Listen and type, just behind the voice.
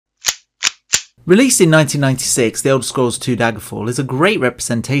Released in 1996, the Elder Scrolls II Daggerfall is a great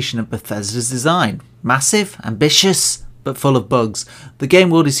representation of Bethesda's design. Massive, ambitious, but full of bugs. The game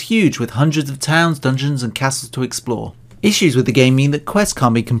world is huge, with hundreds of towns, dungeons and castles to explore. Issues with the game mean that quests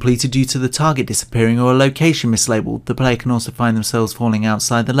can't be completed due to the target disappearing or a location mislabeled. The player can also find themselves falling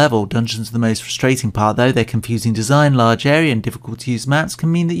outside the level. Dungeons are the most frustrating part though. Their confusing design, large area and difficult to use maps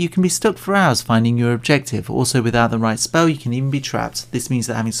can mean that you can be stuck for hours finding your objective. Also, without the right spell you can even be trapped. This means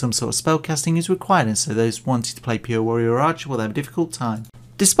that having some sort of spell casting is required, and so those wanting to play pure warrior or archer will have a difficult time.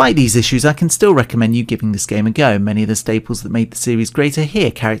 Despite these issues, I can still recommend you giving this game a go. Many of the staples that made the series great are here.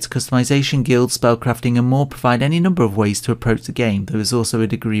 Character customization, guilds, spellcrafting and more provide any number of ways to approach the game. There is also a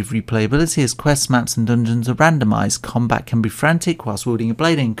degree of replayability as quests, maps and dungeons are randomised. Combat can be frantic whilst wielding a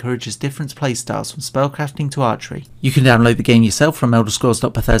blade and encourages different playstyles from spellcrafting to archery. You can download the game yourself from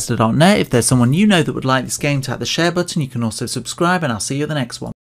elderscrolls.bethesda.net. If there's someone you know that would like this game, tap the share button. You can also subscribe and I'll see you at the next one.